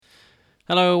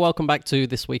Hello, welcome back to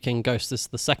This Week in Ghosts. This is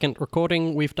the second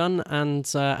recording we've done, and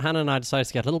Hannah and I decided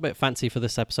to get a little bit fancy for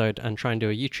this episode and try and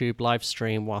do a YouTube live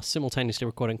stream while simultaneously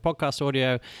recording podcast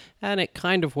audio, and it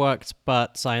kind of worked,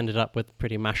 but I ended up with a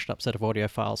pretty mashed up set of audio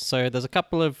files. So there's a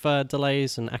couple of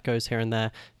delays and echoes here and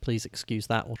there. Please excuse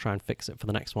that. We'll try and fix it for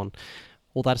the next one.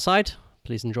 All that aside,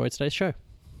 please enjoy today's show.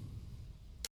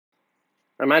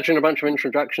 Imagine a bunch of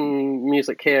introduction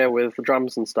music here with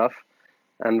drums and stuff,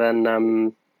 and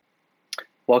then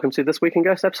welcome to This Week in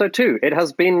Ghosts episode 2. It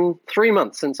has been 3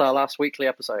 months since our last weekly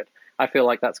episode. I feel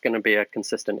like that's going to be a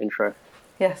consistent intro.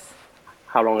 Yes.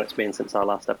 How long it's been since our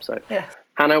last episode. Yes.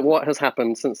 Hannah, what has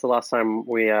happened since the last time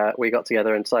we got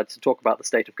together and decided to talk about the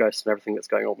state of ghosts and everything that's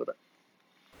going on with it?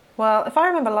 Well, if I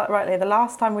remember rightly, the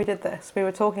last time we did this, we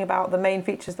were talking about the main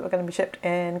features that were going to be shipped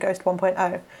in Ghost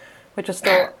 1.0, which was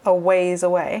still a ways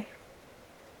away.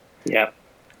 Yeah.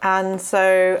 And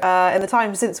so in the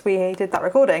time since we did that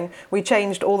recording, we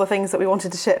changed all the things that we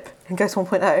wanted to ship in Ghost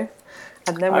 1.0,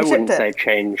 and then we shipped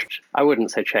it. I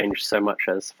wouldn't say changed so much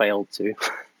as failed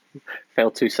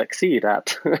to succeed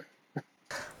at.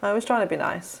 I was trying to be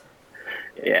nice.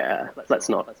 Yeah, let's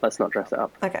not dress it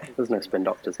up. Okay. There's no spin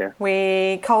doctors here.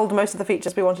 We culled most of the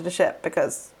features we wanted to ship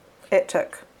because it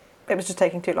was just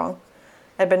taking too long.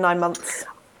 It had been 9 months.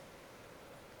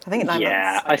 I think 9 months.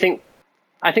 Yeah,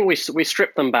 I think we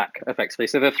stripped them back effectively.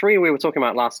 So the 3 we were talking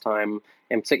about last time,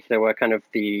 in particular, were kind of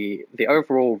the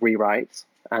overall rewrites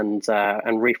and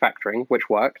refactoring, which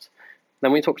worked.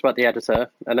 Then we talked about the editor,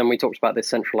 and then we talked about this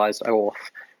centralized OAuth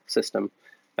system.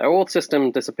 The OAuth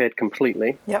system disappeared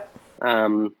completely. Yep.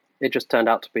 It just turned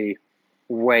out to be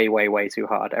way, way, way too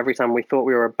hard. Every time we thought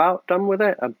we were about done with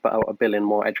it, about a billion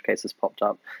more edge cases popped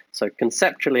up. So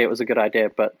conceptually, it was a good idea,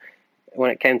 but when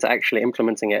it came to actually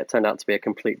implementing it, it turned out to be a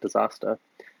complete disaster.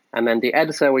 And then the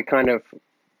editor, we kind of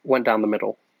went down the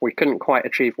middle. We couldn't quite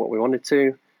achieve what we wanted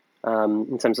to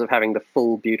in terms of having the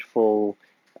full, beautiful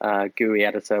GUI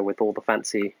editor with all the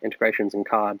fancy integrations and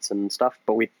cards and stuff.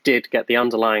 But we did get the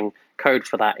underlying code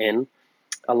for that in,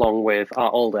 along with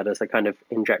our old editor kind of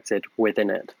injected within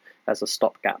it as a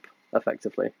stopgap,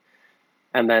 effectively.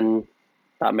 And then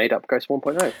that made up Ghost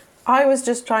 1.0. I was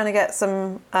just trying to get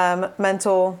some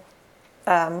mental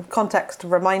context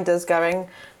reminders going,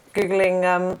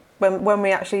 Googling when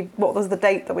we actually, what was the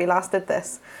date that we last did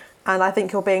this? And I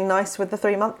think you're being nice with the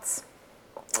 3 months.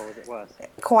 Or was it worse?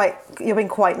 You're being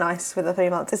quite nice with the 3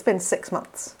 months. It's been 6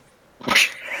 months.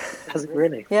 Has it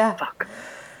really? Yeah. Fuck.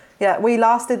 Yeah, we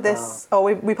last did this,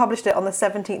 we published it on the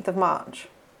 17th of March.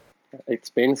 It's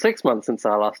been 6 months since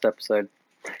our last episode.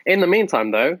 In the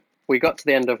meantime, though, we got to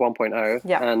the end of 1.0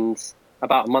 and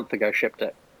about a month ago shipped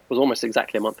it. It was almost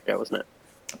exactly a month ago, wasn't it?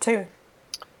 2.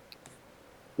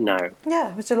 No.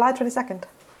 Yeah, it was July 22nd.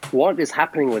 What is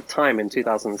happening with time in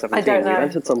 2017? I don't know. We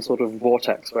entered some sort of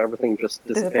vortex where everything just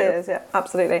disappears. Yeah,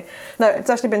 absolutely. No, it's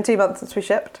actually been 2 months since we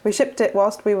shipped. We shipped it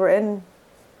whilst we were in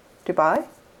Dubai.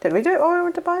 Did we do it while we were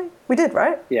in Dubai? We did,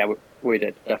 right? Yeah, we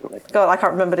did, definitely. God, I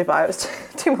can't remember Dubai. It was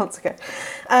 2 months ago.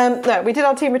 No, we did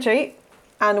our team retreat,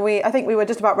 and I think we were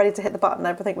just about ready to hit the button.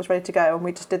 Everything was ready to go, and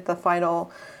we just did the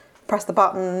final press the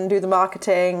button, do the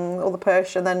marketing, all the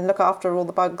push, and then look after all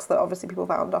the bugs that obviously people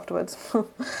found afterwards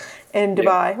in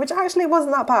Dubai, which actually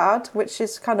wasn't that bad, which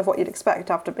is kind of what you'd expect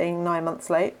after being 9 months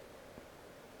late.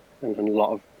 And a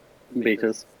lot of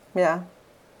betas. Yeah.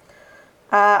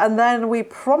 And then we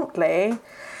promptly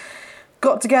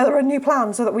got together a new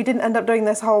plan so that we didn't end up doing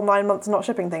this whole 9 months not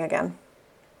shipping thing again.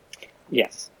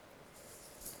 Yes.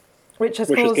 Which has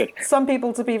caused some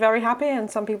people to be very happy and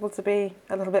some people to be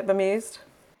a little bit bemused.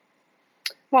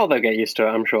 Well, they'll get used to it,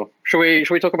 I'm sure. Should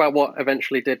we talk about what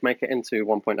eventually did make it into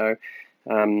 1.0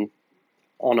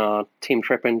 on our team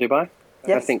trip in Dubai?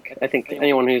 Yes. I think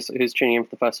anyone who's tuning in for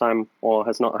the first time or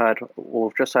has not heard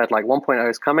or just heard like 1.0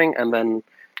 is coming, and then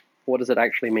what does it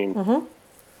actually mean? Mm-hmm.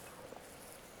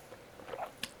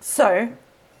 So,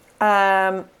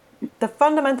 the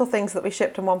fundamental things that we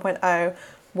shipped in 1.0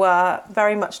 were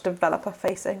very much developer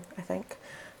facing, I think.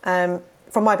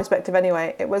 From my perspective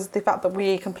anyway, it was the fact that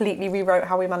we completely rewrote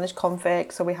how we manage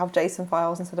config, so we have JSON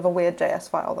files instead of a weird JS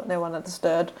file that no one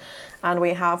understood, and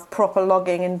we have proper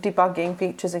logging and debugging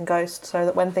features in Ghost so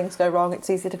that when things go wrong it's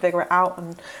easy to figure it out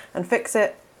and fix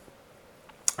it,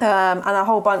 and a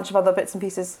whole bunch of other bits and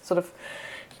pieces sort of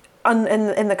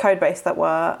in the code base that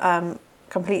were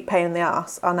complete pain in the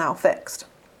ass are now fixed.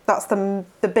 That's the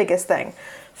biggest thing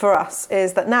for us,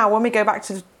 is that now when we go back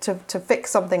to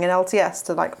fix something in LTS,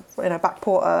 to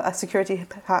backport a security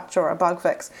patch or a bug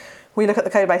fix, we look at the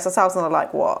code base ourselves and are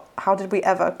like, what? How did we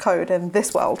ever code in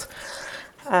this world?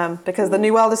 Because the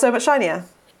new world is so much shinier.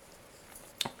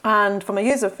 And from a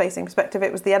user-facing perspective,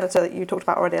 it was the editor that you talked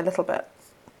about already a little bit,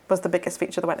 was the biggest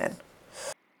feature that went in.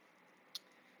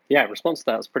 Yeah, response to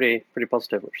that was pretty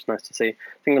positive, which is nice to see.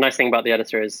 I think the nice thing about the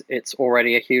editor is it's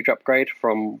already a huge upgrade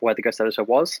from where the Ghost editor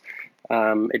was.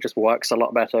 It just works a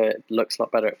lot better, it looks a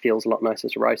lot better, it feels a lot nicer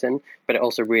to write in, but it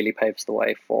also really paves the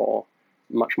way for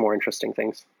much more interesting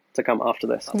things to come after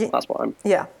this. That's what I'm...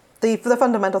 Yeah. The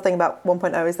fundamental thing about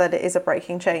 1.0 is that it is a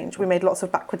breaking change. We made lots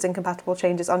of backwards incompatible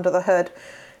changes under the hood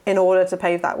in order to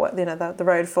pave that, the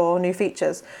road for new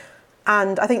features.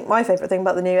 And I think my favourite thing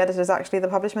about the new editor is actually the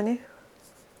publish menu.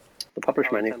 The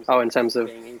publish menu. In terms of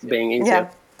being easier.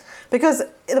 Yeah, because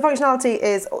the functionality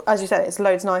is, as you said, it's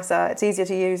loads nicer, it's easier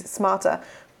to use, it's smarter,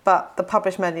 but the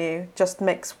publish menu just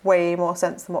makes way more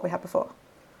sense than what we had before.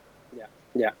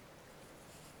 Yeah.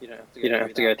 You don't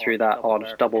have to go through that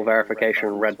odd double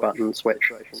verification red button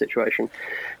switch situation.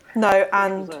 No,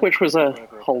 and... Which was a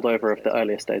holdover of the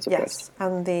earliest days of Ghost.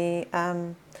 And the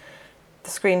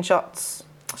screenshots...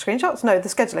 Screenshots? No, the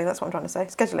scheduling, that's what I'm trying to say.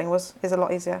 Scheduling is a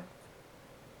lot easier.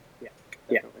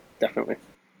 Yeah, definitely.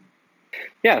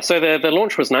 Yeah, so the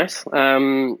launch was nice.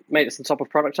 Made it to the top of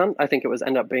Product Hunt. I think it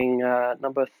ended up being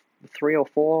number 3 or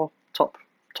 4 top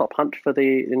hunt for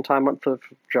the entire month of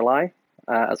July,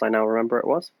 as I now remember it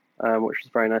was, which was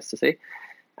very nice to see.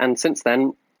 And since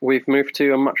then, we've moved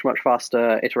to a much, much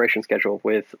faster iteration schedule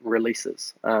with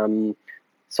releases.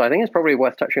 So I think it's probably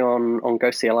worth touching on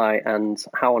Ghost CLI and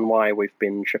how and why we've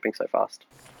been shipping so fast.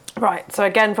 Right, so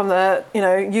again, from the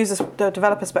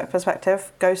developer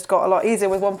perspective, Ghost got a lot easier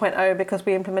with 1.0 because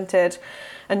we implemented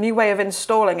a new way of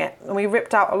installing it, and we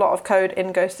ripped out a lot of code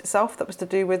in Ghost itself that was to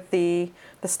do with the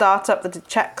startup, the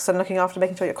checks, and looking after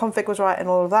making sure your config was right and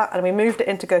all of that, and we moved it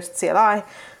into Ghost CLI,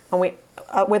 and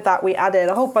with that we added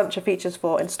a whole bunch of features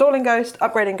for installing Ghost,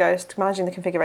 upgrading Ghost, managing the configuration.